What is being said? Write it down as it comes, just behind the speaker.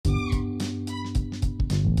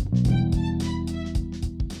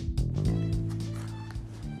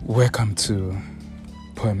Welcome to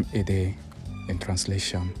Poem A Day in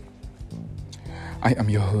Translation. I am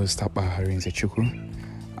your host, Pamilerin,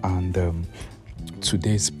 and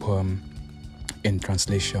today's poem in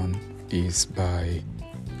translation is by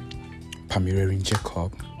Pamilerin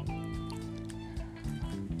Jacob.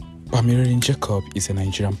 Pamilerin Jacob is a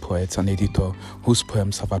Nigerian poet and editor whose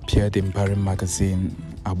poems have appeared in Barren Magazine,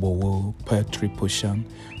 Abowo, Poetry Potion,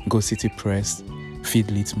 Go City Press,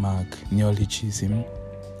 Feedlit Mag, Neologism,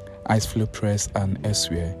 Iceflow Press, and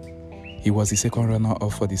elsewhere. He was the second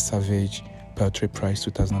runner-up for the Savage Poetry Prize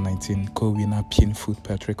 2019, co-winner Pin Food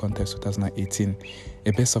Poetry Contest 2018,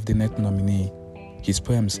 a Best of the Net nominee. His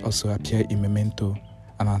poems also appear in Memento,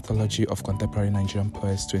 an anthology of contemporary Nigerian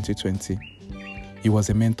poets 2020. He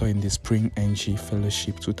was a mentor in the Spring NG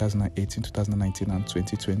Fellowship 2018, 2019, and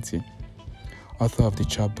 2020. Author of the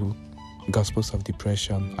chapbook Gospels of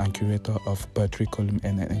Depression and curator of Poetry Column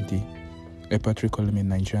NND, a poetry column in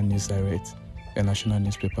Nigerian News Direct, a national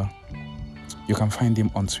newspaper. You can find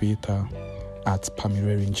him on Twitter at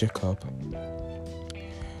Pamilerin Jacob.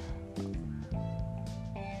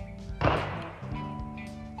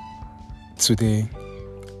 Today,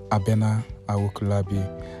 Abena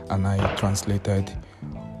Awokulabi and I translated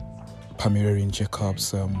Pamilerin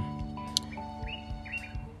Jacob's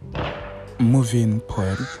moving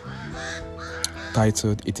poem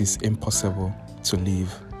titled It Is Impossible to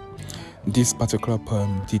Live. This particular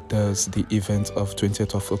poem details the events of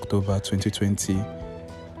 20th of October 2020,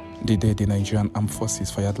 the day the Nigerian Armed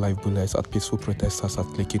Forces fired live bullets at peaceful protesters at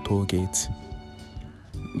Lekki Toll Gate.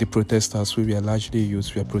 The protesters, who were largely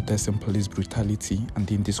youths, were protesting police brutality and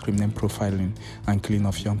the indiscriminate profiling and killing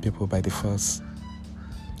of young people by the force.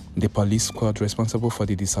 The police squad responsible for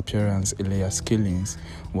the disappearance, Elias killings,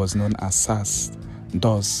 was known as SARS.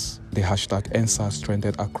 Thus, the hashtag #EndSARS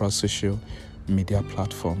trended across social media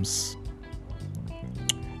platforms.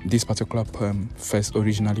 This particular poem, first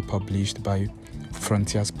originally published by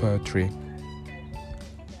Frontiers Poetry,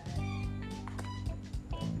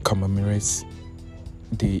 commemorates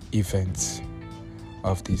the events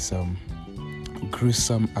of these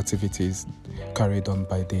gruesome activities carried on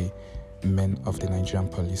by the men of the Nigerian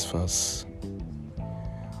police force.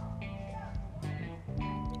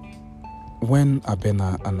 When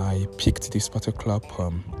Abena and I picked this particular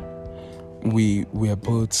poem, we were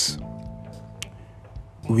both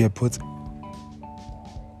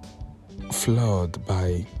floored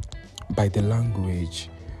by the language,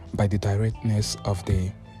 by the directness of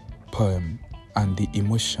the poem and the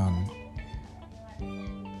emotion,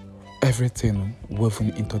 everything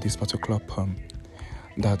woven into this particular poem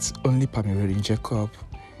that only Pamilerin Jacob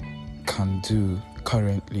can do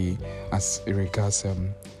currently as regards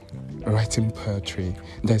writing poetry.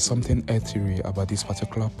 There's something ethereal about this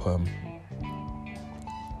particular poem,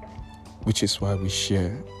 which is why we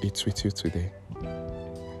share it with you today.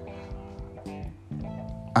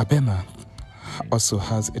 Abena also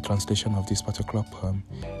has a translation of this particular poem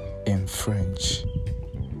in French.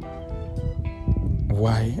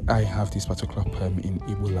 Why I have this particular poem in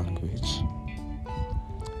Igbo language?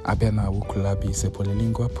 Abena Awokulabi is a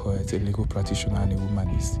polylingual poet, a legal practitioner, and a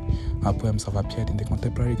humanist. Her poems have appeared in the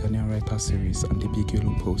Contemporary Ghanaian Writer Series and the Big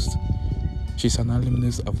Yellow Post. She's an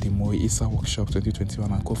alumnus of the Mo Isa Workshop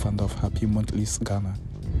 2021 and co-founder of Happy Monthly Ghana.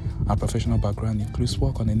 Her professional background includes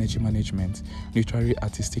work on energy management, literary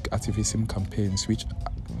artistic activism campaigns with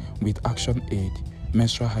Action Aid,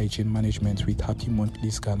 menstrual hygiene management with Happy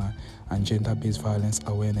Monthly Ghana, and gender-based violence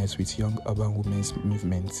awareness with Young Urban Women's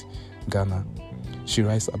Movement Ghana. She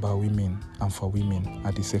writes about women and for women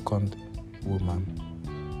as the second woman.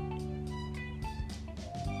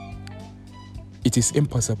 It is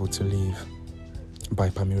impossible to live by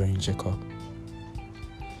Pamilerin Jacob.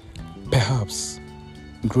 Perhaps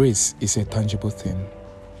grace is a tangible thing,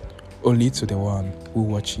 only to the one who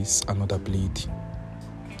watches another bleed.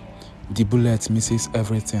 The bullet misses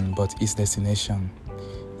everything but its destination,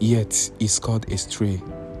 yet is called a stray.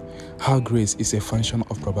 How grace is a function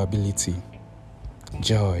of probability.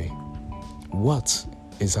 Joy. What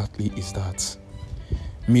exactly is that?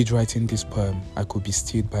 Mid-writing this poem, I could be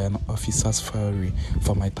steered by an officer's fury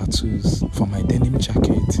for my tattoos, for my denim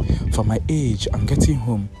jacket, for my age and getting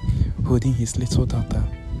home, holding his little daughter.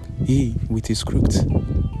 He, with his crooked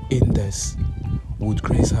index, would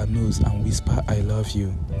graze her nose and whisper, "I love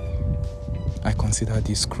you." I consider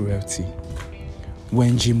this cruelty.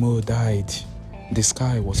 When Jimo died, the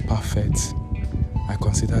sky was perfect. I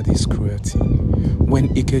consider this cruelty. When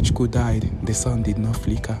Ikechukwu died, the sun did not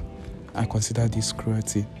flicker. I consider this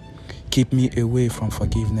cruelty. Keep me away from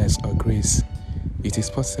forgiveness or grace. It is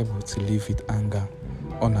possible to live with anger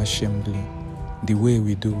unashamedly, the way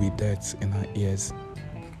we do with death in our ears.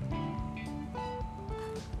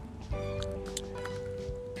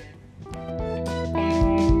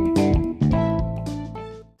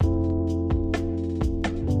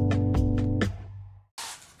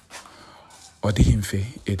 Ọ dịghị mfe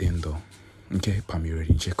ịdị ndụ nke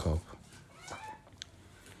Pamilerin Jacob.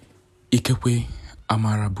 Ikekwe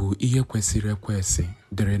amara bụ ihe kwesịrị ekwesị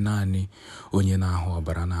dịrị naanị onye na-ahụ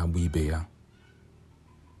ọbara na-agba ibe ya.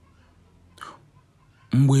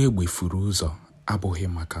 Mgbe egbe furu ụzọ abụghị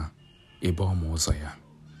maka ebe ọma ụzọ ya,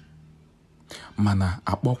 mana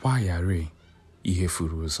akpọkwa ya rịị ihe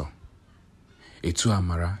furu ụzọ. Etu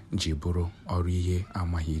amara ji bụrụ ọrụ ihe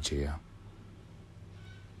amaghị ije ya.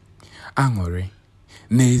 Aṅụrị,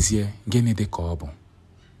 n'ezie gịnị dị ka ọ bụ?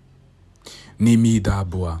 N'ime ide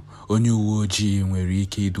abụọ, onye uwe ojii nwere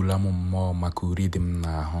ike idula m mmụọ maka uri dị m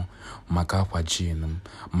n'ahụ, maka akwa jin m,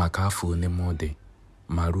 maka afọ one m dị,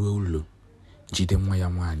 ma ruo ụlọ jide nwa ya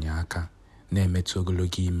nwaanyị aka, na-emetụ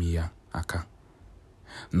ogologo imi ya aka,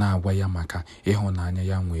 na-agwa ya maka ịhụnanya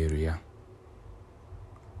ya nwere ya.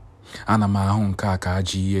 Ana m ahụ nke a ka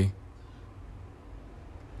ajọ ihe.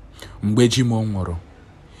 Mgbe ji m nwụrụ,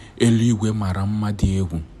 eluigwe mara mma dị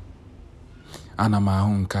egwu. Ana m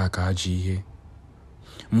ahụ nke a ka ajọ ihe.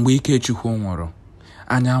 Mgbe Ikechukwu nwụrụ,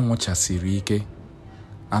 anya anwụchasịrị ike.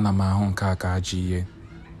 Ana m ahụ nke a ka ajọ ihe.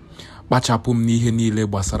 Kpachapụ m n'ihe niile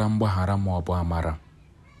gbasara mgbaghara ma ọ bụ amara.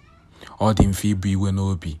 Ọ dị mfe ibu iwe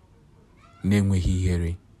n'obi na-enweghị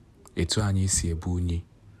ihere, etu anyị si ebu unyi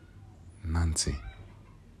na ntị.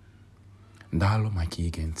 Daalụ maka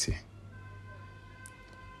ige ntị.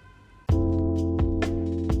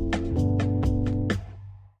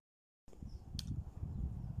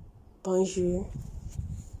 Bonjour,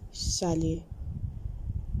 salut,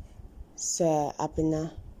 c'est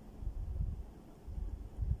Abina.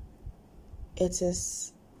 It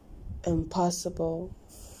is impossible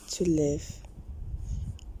to live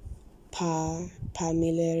par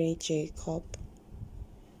Pamilerin Jacob,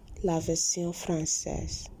 la version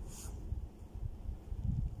française.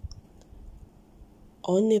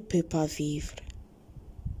 On ne peut pas vivre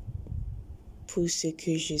pour ce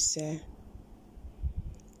que je sais.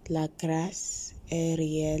 La grâce est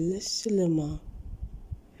réelle seulement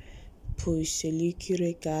pour celui qui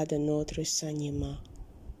regarde notre saignement.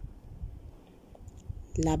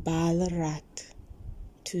 La balle rate,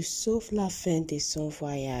 tout sauf la fin de son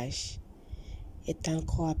voyage, est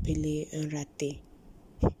encore appelé un raté.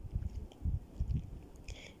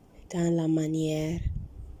 Dans la manière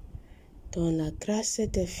dont la grâce est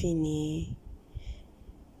définie,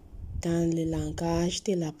 dans le langage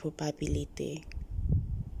de la probabilité,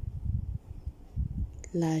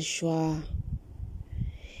 la joie,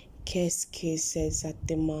 qu'est-ce que c'est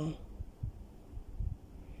exactement?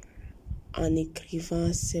 En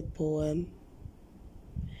écrivant ces poèmes,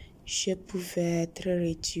 je pouvais être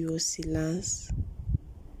réduit au silence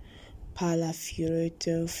par la fureur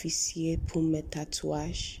d'un officier pour mes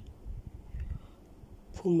tatouages,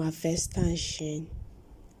 pour ma veste en chine,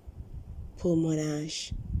 pour mon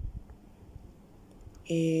âge,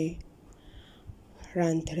 et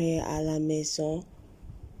rentrer à la maison.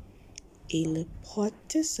 Il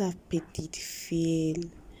porte sa petite fille,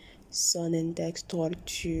 son index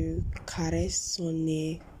tordu caresse son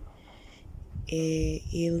nez et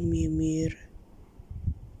il murmure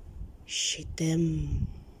 « Je t'aime ».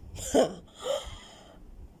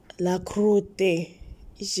 La cruauté,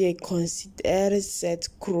 je considère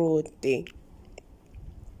cette cruauté.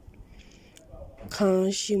 Quand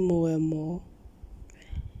Jumeau est mort,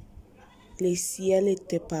 le ciel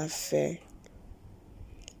était parfait.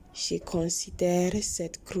 Je considère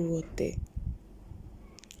cette cruauté.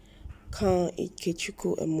 Quand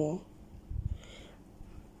Ikechukwu est mort,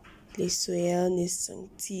 le soleil ne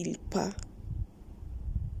scintille pas.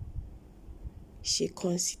 Je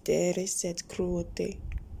considère cette cruauté.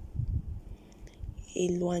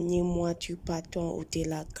 Éloignez-moi du pardon ou de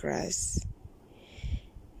la grâce.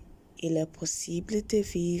 Il est possible de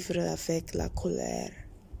vivre avec la colère,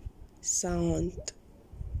 sans honte,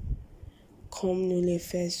 comme nous le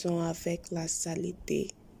faisons avec la saleté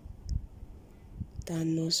dans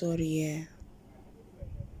nos oreilles.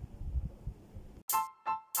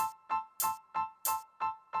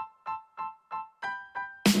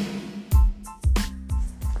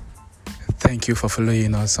 Thank you for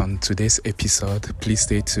following us on today's episode. Please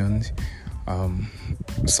stay tuned.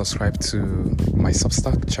 Subscribe to my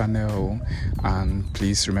Substack channel, and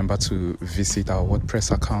please remember to visit our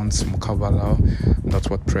WordPress account,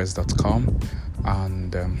 mukawala.wordpress.com.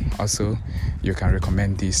 And also, you can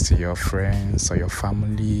recommend this to your friends or your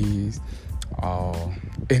family or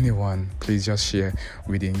anyone. Please just share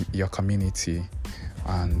within your community.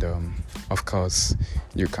 And of course,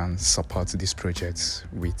 you can support this project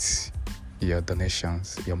with your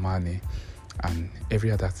donations, your money, and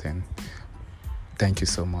every other thing. Thank you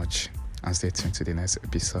so much, and stay tuned to the next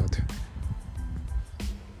episode.